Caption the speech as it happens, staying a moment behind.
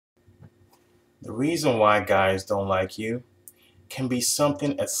The reason why guys don't like you can be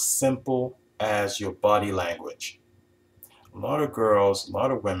something as simple as your body language. A lot of girls, a lot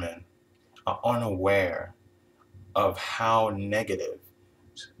of women are unaware of how negative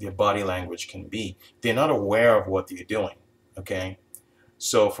their body language can be. They're not aware of what they're doing, okay?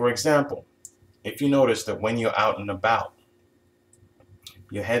 So, for example, if you notice that when you're out and about,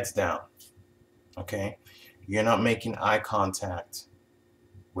 your head's down, okay? You're not making eye contact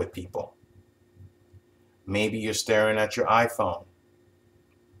with people. Maybe you're staring at your iPhone.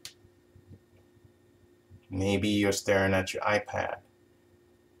 Maybe you're staring at your iPad.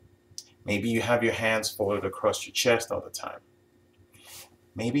 Maybe you have your hands folded across your chest all the time.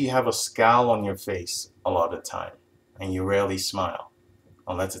 Maybe you have a scowl on your face a lot of the time and you rarely smile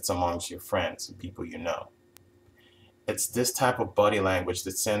unless it's amongst your friends and people you know. It's this type of body language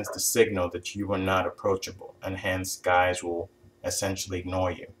that sends the signal that you are not approachable, and hence guys will essentially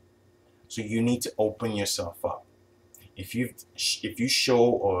ignore you. So you need to open yourself up. If you show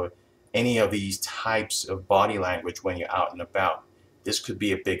or any of these types of body language when you're out and about, this could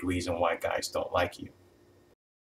be a big reason why guys don't like you.